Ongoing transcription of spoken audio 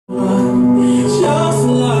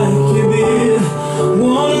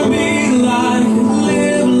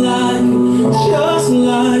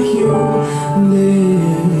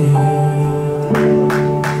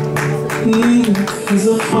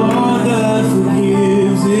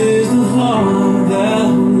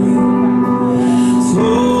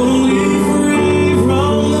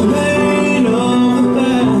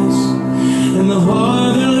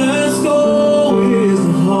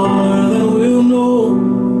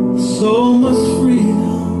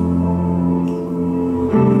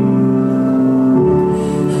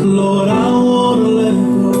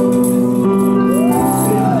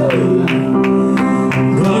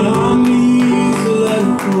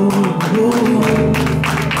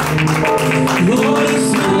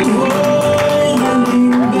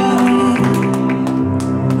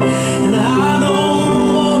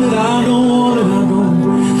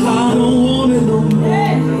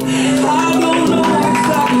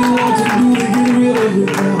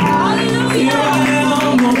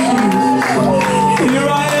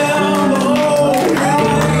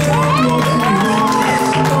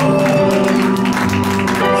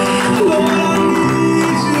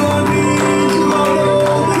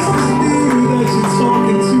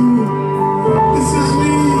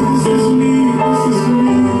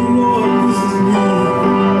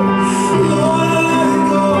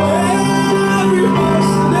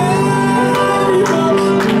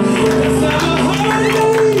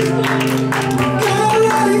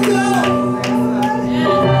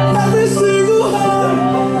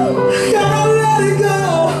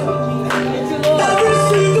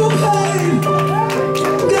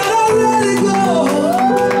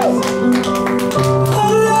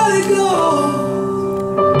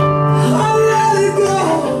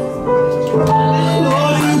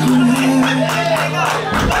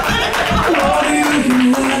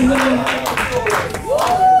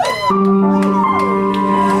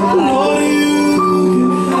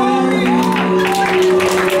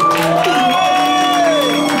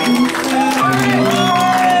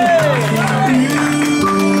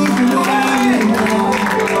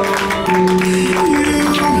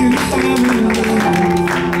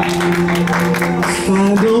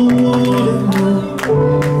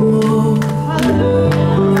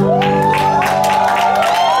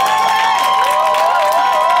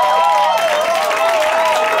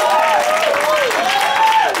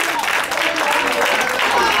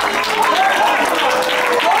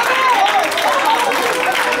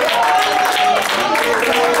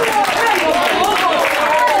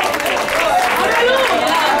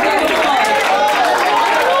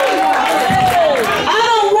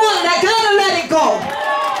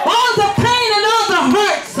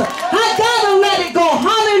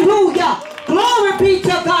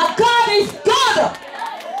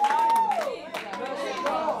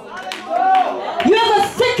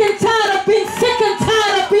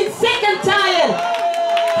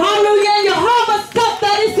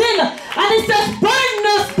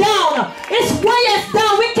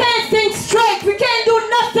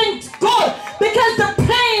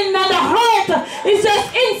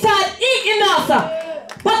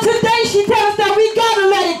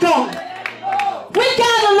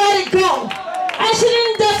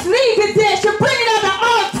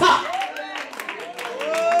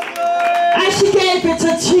And she gave it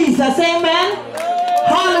to Jesus. Amen.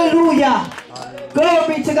 Hallelujah.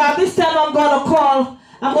 Glory be to God. This time I'm going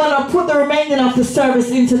to put the remaining of the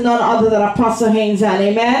service into none other than Apostle Haynes. And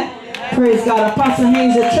amen. Praise God. Apostle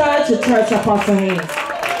Haynes, the church Apostle Haynes.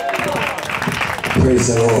 Praise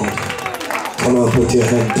the Lord. Come on, put your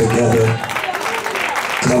hand together.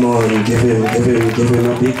 Come on, give him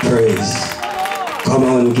a big praise. Come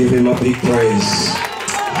on, give him a big praise.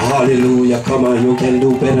 Hallelujah. Come on, you can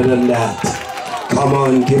do better than that. Come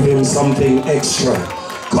on, give him something extra.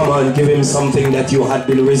 Come on, give him something that you had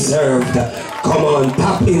been reserved. Come on,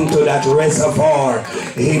 tap into that reservoir,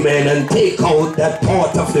 amen, and take out that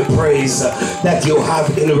part of the praise that you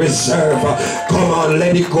have in reserve. Come on,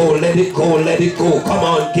 let it go, let it go, let it go. Come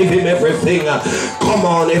on, give him everything. Come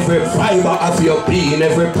on, every fiber of your being,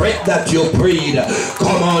 every breath that you breathe.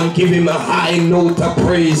 Come on, give him a high note of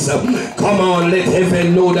praise. Come on, let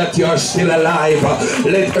heaven know that you are still alive.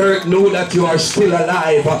 Let earth know that you are still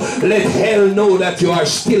alive. Let hell know that you are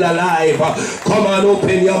still alive. Come on,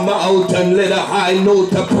 open your mouth and let a high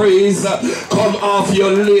note of praise come off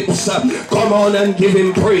your lips. Come on and give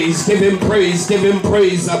him praise, give him praise, give him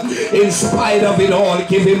praise. In spite of it all,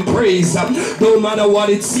 give him praise. No matter what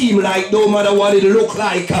it seemed like, no matter what it looked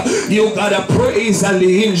like, you got a praise on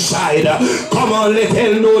the inside. Come on, let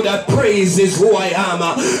hell know that praise is who I am,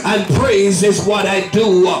 and praise is what I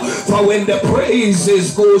do. For when the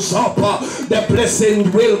praises goes up, the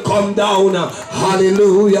blessing will come down.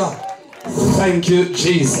 Hallelujah. Thank you,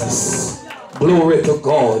 Jesus. Glory to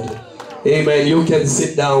God. Amen. You can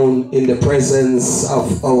sit down in the presence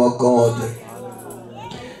of our God.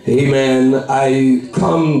 Amen. I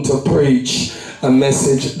come to preach a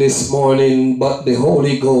message this morning, but the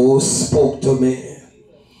Holy Ghost spoke to me.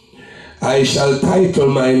 I shall title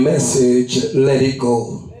my message, Let It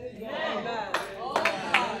Go.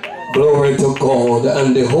 Glory to God.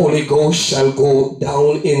 And the Holy Ghost shall go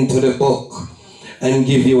down into the book and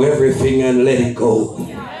give you everything and let it go.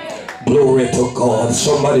 Glory to God.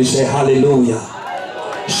 Somebody say hallelujah.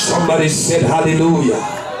 Somebody said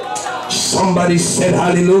hallelujah. Somebody said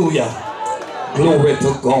hallelujah. Glory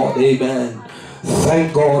to God. Amen.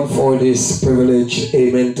 Thank God for this privilege,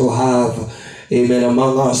 amen, to have, amen,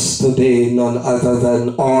 among us today none other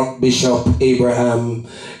than Archbishop Abraham,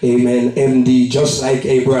 amen, MD, just like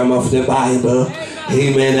Abraham of the Bible,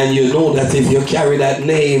 amen. And you know that if you carry that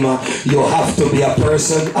name, you have to be a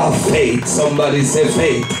person of faith. Somebody say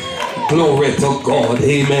faith. Glory to God.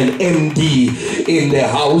 Amen. MD in the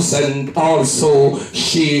house, and also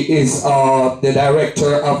she is the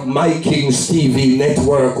director of My King's TV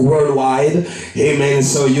network worldwide. Amen.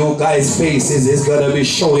 So you guys' faces is going to be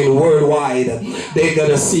showing worldwide. They're going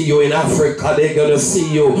to see you in Africa. They're going to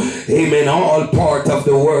see you, amen, all part of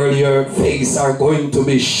the world. Your face are going to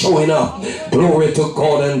be showing up. Glory to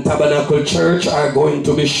God. And Tabernacle Church are going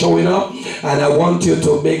to be showing up. And I want you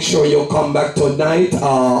to make sure you come back tonight.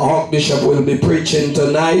 Archbishop will be preaching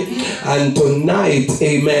tonight, and tonight,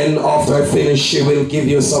 amen, after I finish, she will give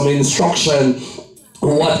you some instruction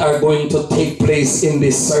what are going to take place in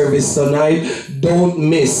this service tonight. Don't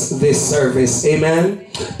miss this service. Amen.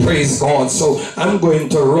 Praise God. So I'm going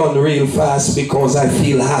to run real fast because I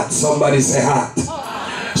feel hot. Somebody say hot.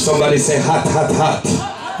 Somebody say hot, hot, hot.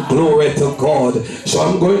 Glory to God. So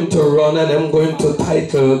I'm going to run, and I'm going to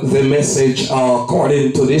title the message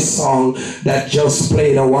according to this song that just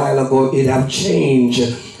played a while ago. It have changed,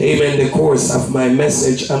 amen, the course of my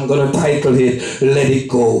message. I'm going to title it, Let It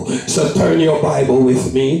Go. So turn your Bible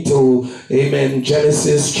with me to, amen,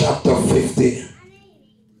 Genesis chapter 50.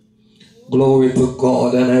 Glory to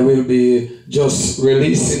God. And I will be just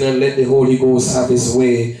releasing and let the Holy Ghost have his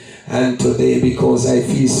way. And today, because I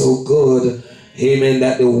feel so good, amen,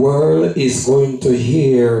 that the world is going to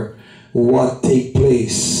hear what take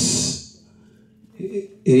place.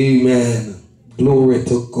 Amen. Glory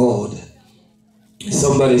to God.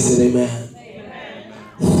 Somebody said amen. Amen.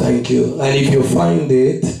 Thank you. And if you find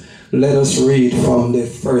it, let us read from the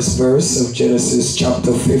first verse of Genesis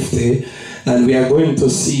chapter 50. And we are going to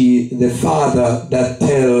see the father that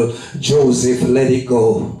tell Joseph, let it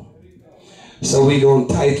go. So we're going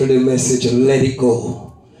to title the message, Let It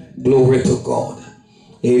Go. Glory to God.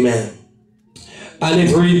 Amen. And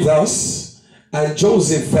it reads thus, and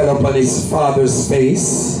Joseph fell upon his father's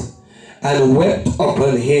face and wept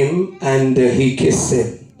upon him, and he kissed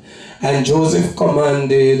him. And Joseph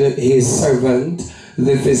commanded his servant,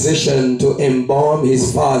 the physician, to embalm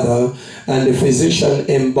his father, and the physician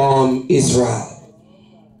embalmed Israel.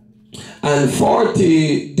 And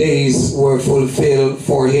 40 days were fulfilled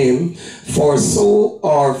for him, for so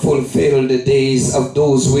are fulfilled the days of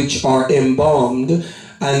those which are embalmed,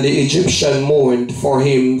 And the Egyptian mourned for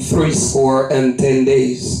him 70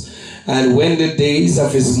 days. And when the days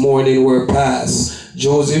of his mourning were past,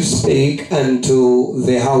 Joseph spake unto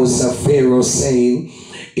the house of Pharaoh, saying,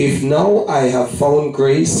 If now I have found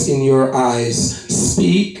grace in your eyes,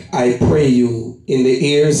 speak, I pray you, in the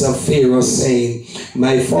ears of Pharaoh, saying,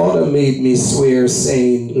 My father made me swear,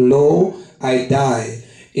 saying, Lo, I die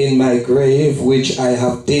in my grave which I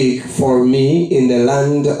have digged for me in the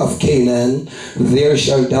land of Canaan, there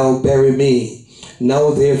shalt thou bury me.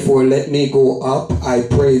 Now therefore let me go up, I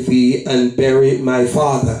pray thee, and bury my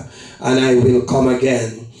father, and I will come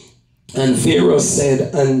again. And Pharaoh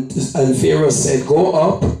said, Go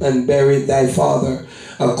up and bury thy father,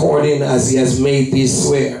 according as he has made thee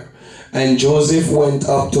swear. And Joseph went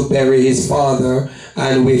up to bury his father,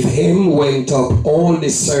 and with him went up all the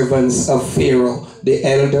servants of Pharaoh, the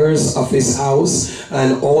elders of his house,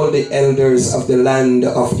 and all the elders of the land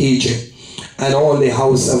of Egypt, and all the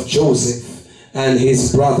house of Joseph, and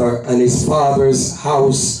his brother, and his father's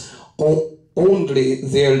house, only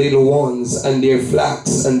their little ones, and their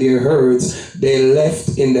flocks, and their herds, they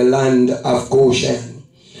left in the land of Goshen.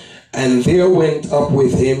 And there went up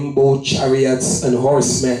with him both chariots and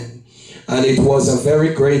horsemen, and it was a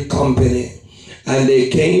very great company. And they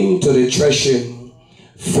came to the threshing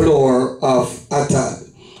floor of Atad,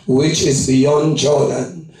 which is beyond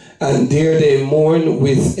Jordan. And there they mourned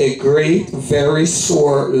with a great, very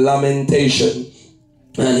sore lamentation.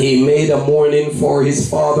 And he made a mourning for his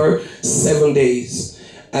father 7 days.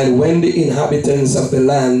 And when the inhabitants of the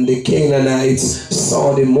land, the Canaanites,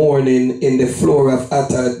 saw the mourning in the floor of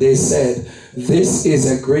Atad, they said, This is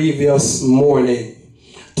a grievous mourning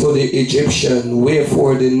to the Egyptian.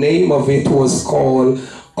 Wherefore the name of it was called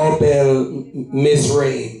Abel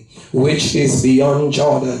Mizraim, which is beyond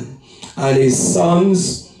Jordan. And his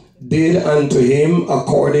sons did unto him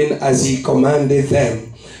according as he commanded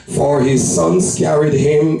them. For his sons carried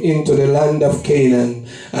him into the land of Canaan,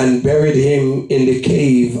 and buried him in the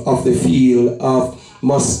cave of the field of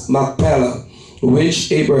Machpelah,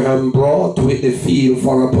 which Abraham brought with the field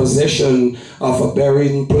for a possession of a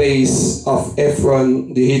burying place of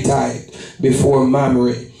Ephron the Hittite before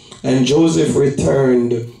Mamre. And Joseph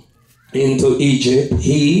returned into Egypt,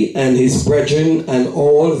 he and his brethren, and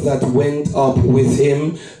all that went up with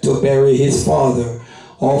him to bury his father,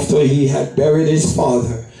 after he had buried his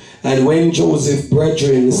father. And when Joseph's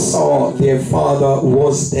brethren saw their father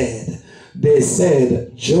was dead, they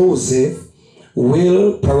said, Joseph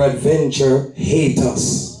will peradventure hate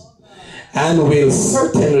us, and will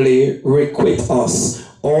certainly requite us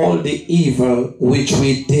all the evil which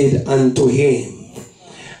we did unto him.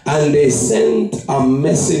 And they sent a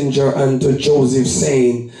messenger unto Joseph,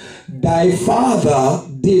 saying, Thy father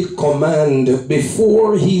did command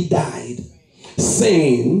before he died,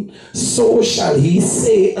 saying, So shall he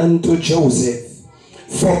say unto Joseph,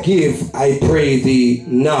 Forgive, I pray thee,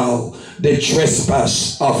 now the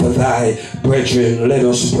trespass of thy brethren. Let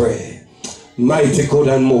us pray. Mighty, good,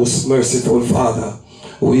 and most merciful Father,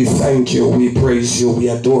 we thank you, we praise you, we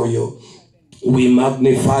adore you. We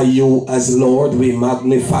magnify you as Lord. We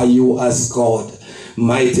magnify you as God.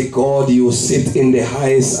 Mighty God, you sit in the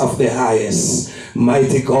highest of the highest.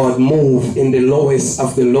 Mighty God, move in the lowest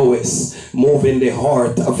of the lowest. Move in the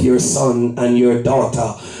heart of your son and your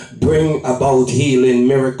daughter. Bring about healing,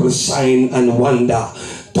 miracle, sign, and wonder.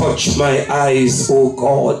 Touch my eyes, O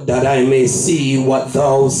God, that I may see what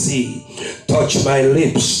thou see. Touch my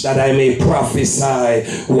lips, that I may prophesy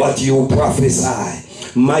what you prophesy.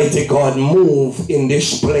 Mighty God, move in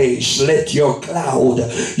this place. Let your cloud,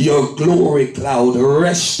 your glory cloud,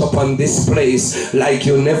 rest upon this place like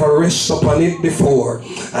you never rest upon it before.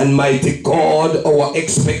 And mighty God, our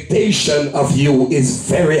expectation of you is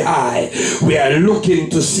very high. We are looking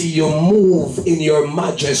to see you move in your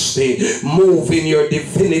majesty, move in your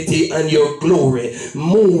divinity and your glory,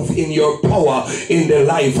 move in your power in the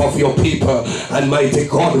life of your people. And mighty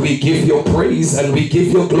God, we give you praise and we give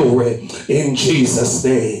you glory in Jesus'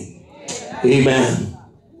 name. Amen.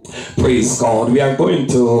 Praise God. We are going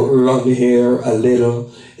to run here a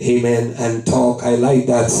little, amen, and talk. I like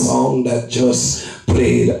that song that just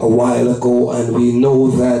played a while ago, and we know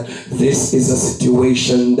that this is a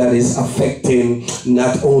situation that is affecting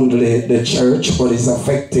not only the church, but is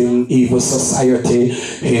affecting even society,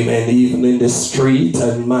 amen, even in the street.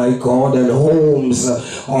 And my God, and homes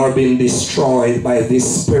are being destroyed by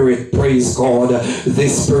this spirit. Praise God.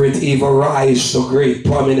 This spirit even rise to great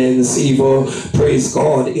prominence, even, praise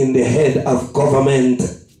God, in the head of government.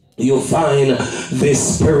 you find the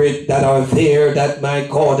spirit that are there, that my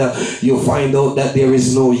God, you find out that there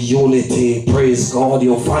is no unity. Praise God.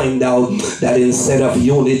 You find out that instead of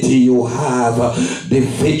unity you have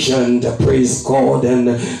division. Praise God.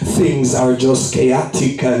 And things are just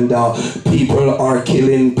chaotic, and people are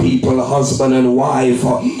killing people. Husband and wife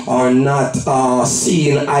are not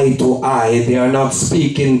seeing eye to eye. They are not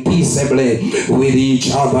speaking peaceably with each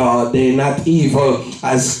other. They're not even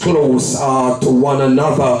as close to one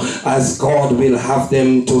another as God will have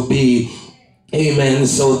them to be. Amen.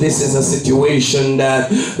 So this is a situation that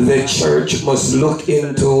the church must look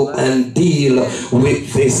into and deal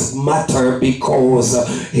with this matter,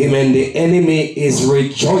 because amen, the enemy is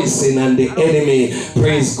rejoicing, and the enemy,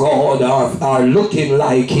 praise God, are looking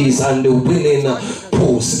like he's on the winning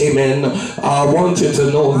post. Amen. I want you to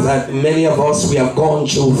know that many of us, we have gone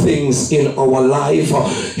through things in our life.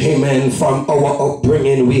 Amen. From our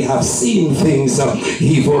upbringing, we have seen things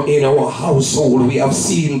even in our household. We have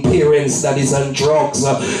seen parents that is on drugs,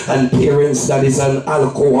 and parents that is on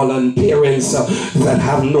alcohol, and parents that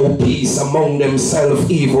have no peace among themselves,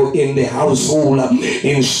 even in the household.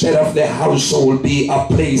 Instead of the household be a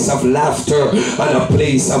place of laughter and a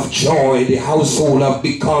place of joy, the household have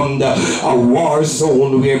become a war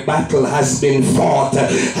zone where battle has been fought,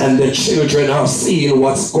 and the children are seeing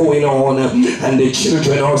what's going on, and the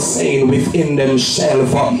children are saying within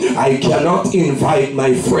themselves, I cannot invite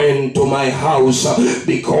my friend to my house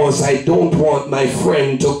because I don't want my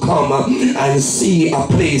friend to come and see a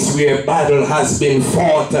place where battle has been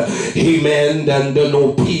fought. Amen. And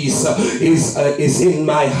no peace is in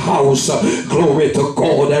my house. Glory to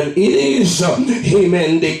God. And it is,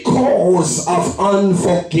 amen, the cause of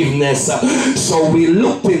unforgiveness. So we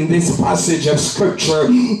looked in this passage of scripture,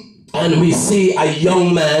 and we see a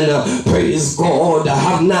young man, praise God,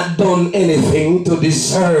 have not done anything to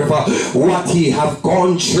deserve what he have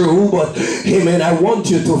gone through. But amen, I want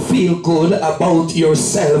you to feel good about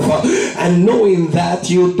yourself, and knowing that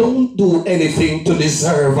you don't do anything to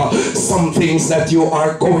deserve some things that you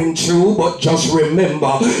are going through. But just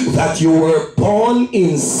remember that you were born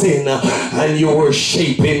in sin, and you were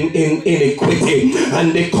shaping in iniquity,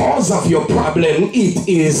 and the cause of your problem, it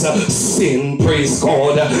is sin. Praise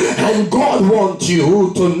God. And God wants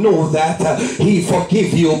you to know that he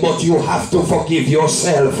forgive you, but you have to forgive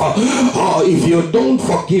yourself. If you don't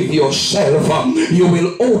forgive yourself, you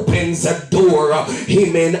will open the door,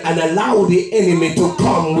 amen, and allow the enemy to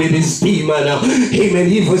come with his demon, amen,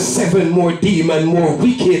 even 7 more demons more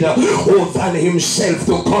wicked than himself,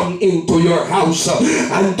 to come into your house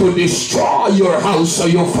and to destroy your house. So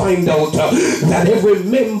you find out that every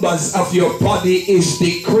members of your body is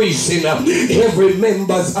decreasing, every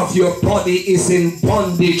members of your body is in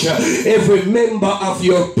bondage, every member of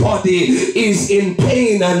your body is in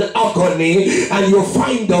pain and agony, and you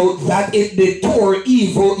find out that it detour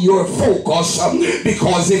evil your focus,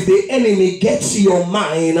 because if the enemy gets your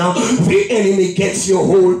mind, the enemy gets your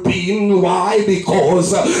whole being. Why?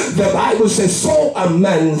 Because the Bible says, so a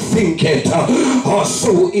man thinketh,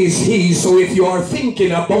 so is he. So if you are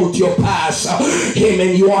thinking about your past,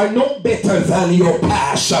 amen, you are no better than your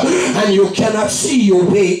past, and you cannot see your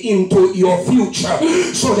way into your future.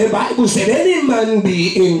 So the Bible said, any man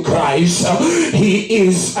be in Christ, he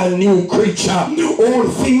is a new creature. All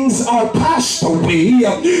things are passed away,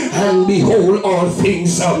 and behold, all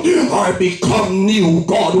things are become new.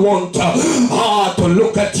 God wants to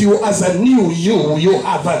look at you as a new you. You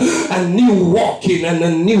have a new walking, and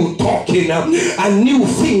a new talking, a new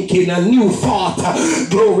thinking, a new thought.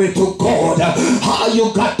 Glory to God.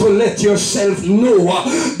 You got to let yourself know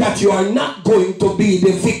that you are not going to be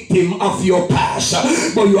the victim of your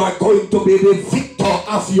past, but you are going to be the victor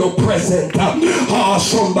of your present.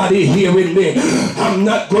 Somebody hearing me, I'm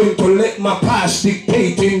not going to let my past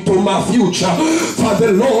dictate into my future, for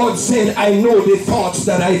the Lord said, I know the thoughts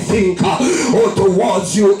that I think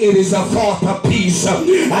towards you. It is a thought of peace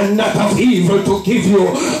and not of evil, to give you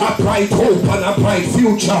a bright hope and a bright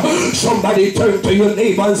future. Somebody turn to your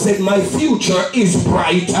neighbor and said, my future is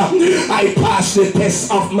bright. I passed the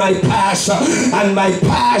test of my past, and my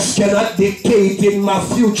past cannot dictate in my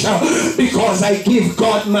future, because I give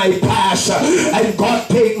God my past, and God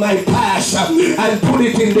take my past and put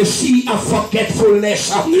it in the sea of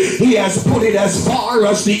forgetfulness. He has put it as far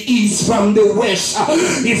as the east from the west.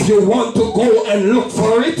 If you want to go and look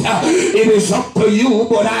for it, it is up to you.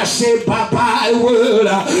 But I say, bye-bye world,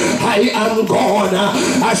 I am gone.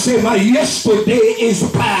 I say, my yesterday is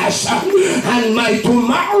past, and my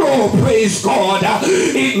tomorrow, praise God,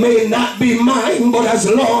 it may not be mine, but as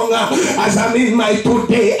long as I'm in my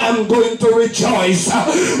today, I'm going to rejoice.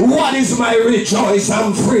 rejoice. What is my rejoice?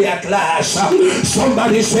 I'm free at last.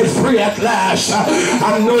 Somebody said free at last.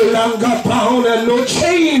 I'm no longer bound and no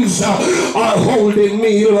chains are holding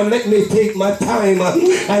me. Lord, let me take my time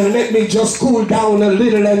and let me just cool down a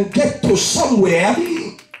little and get to somewhere.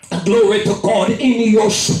 Glory to God in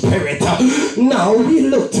your spirit. Now we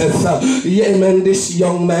looked at this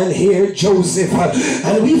young man here, Joseph,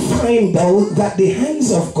 and we find out that the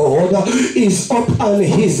hands of God is up on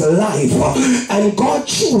his life, and God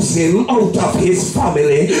chose him out of his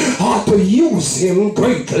family to use him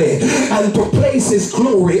greatly and to place his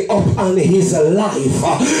glory up on his life.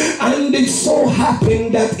 And it so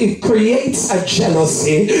happened that it creates a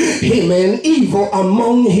jealousy, amen, evil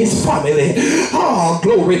among his family.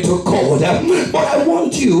 Glory to God. But I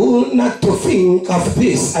want you not to think of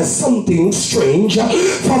this as something strange,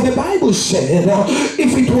 for the Bible said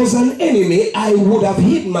if it was an enemy, I would have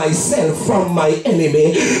hid myself from my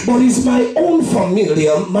enemy. But it's my own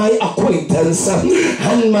familiar, my acquaintance,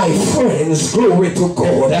 and my friends, glory to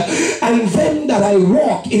God, and them that I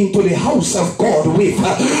walk into the house of God with,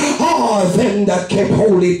 them that kept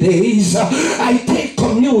holy days. I take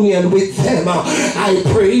communion with them. I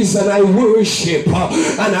praise and I worship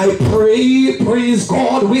and I pray, praise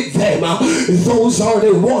God with them. Those are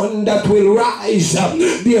the ones that will rise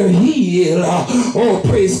their heel,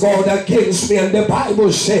 praise God, against me. And the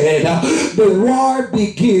Bible said the war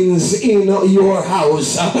begins in your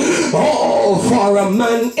house. For a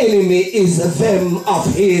man enemy is them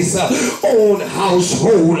of his own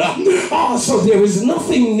household. So there is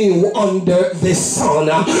nothing new under the sun.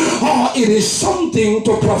 It is something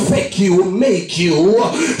to perfect you, make you,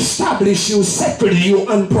 establish you, settle you,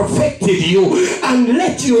 and perfected you, and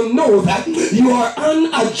let you know that you are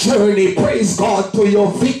on a journey, praise God, to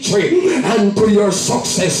your victory and to your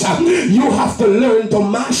success. You have to learn to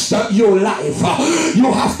master your life.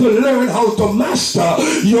 You have to learn how to master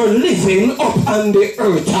your living up on the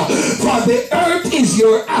earth. For the earth is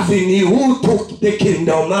your avenue to the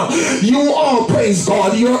kingdom. You all, praise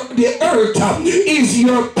God, the earth is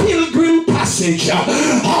your pilgrim passage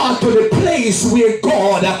to the place where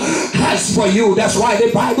God has for you. That's why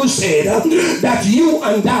the Bible said that you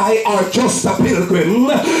and I are just a pilgrim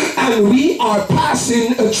and we are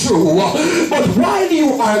passing through. But while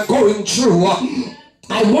you are going through,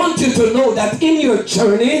 I want you to know that in your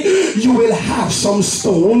journey you will have some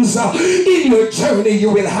stones. In your journey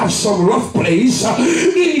you will have some rough place.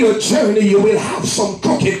 In your journey you will have some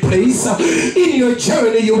crooked place. In your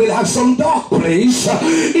journey you will have some dark place.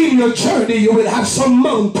 In your journey you will have some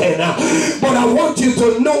mountain. But I want you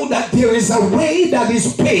to know that there is a way that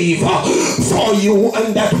is paved for you,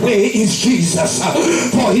 and that way is Jesus.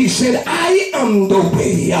 For he said, I am the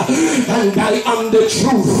way, and I am the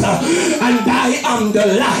truth, and I am the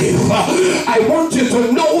life. I want you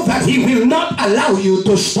to know that he will not allow you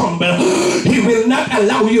to stumble. He will not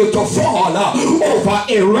allow you to fall over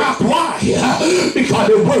a rock. Why? Because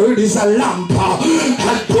the word is a lamp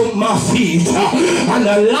unto my feet and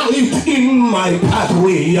a light in my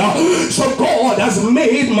pathway. So God has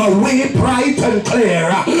made my way bright and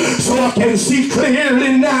clear, so I can see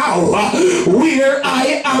clearly now where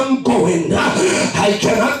I am going. I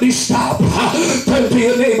cannot be stopped. Turn to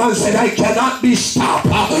your neighbor and say, I cannot be stopped.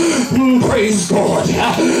 Praise God.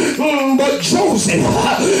 But Joseph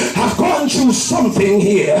have gone through something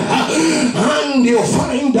here, and you'll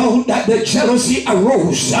find out that the jealousy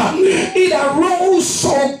arose. It arose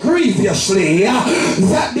so grievously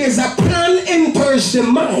that there's a plan enters the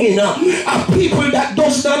mind of people that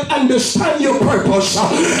does not understand your purpose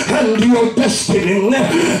and your destiny,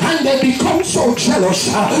 and they become so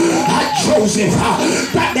jealous at Joseph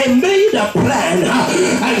that they made a plan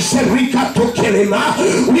and said, we got to kill him.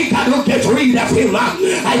 We got to get rid of him.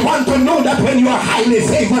 I want to know that when you are highly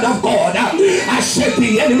favored of God, I said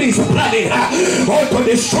the enemy is planning to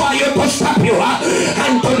destroy you, to stop you,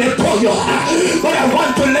 and to deploy you. But I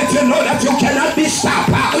want to let you know that you cannot be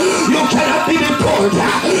stopped. You cannot be deployed.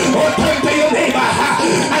 Turn to your neighbor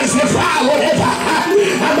and say, whatever,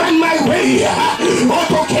 I'm on my way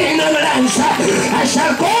to Canaan lands. I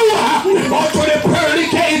shall go to the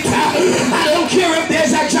pearly gate. I don't care if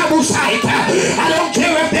there's a Jebusite. I don't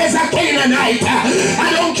care if there's a Canaanite. I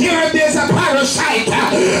don't care if there's a parasite.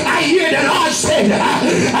 I hear the Lord say,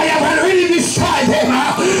 I have already destroyed them,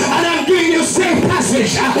 and I'm giving you safe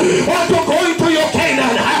passage to go into your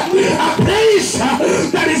Canaan, a place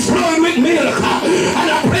that is flowing with milk and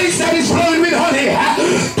a place that is flowing with honey.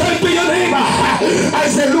 Turn to your neighbor. I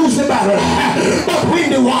say, lose the battle, but win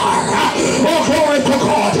the war. Oh, glory to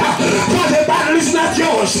God. For the battle is not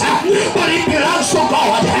yours, but it belongs to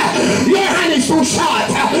God. Your hand is too short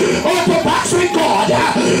to box with God.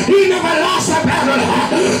 He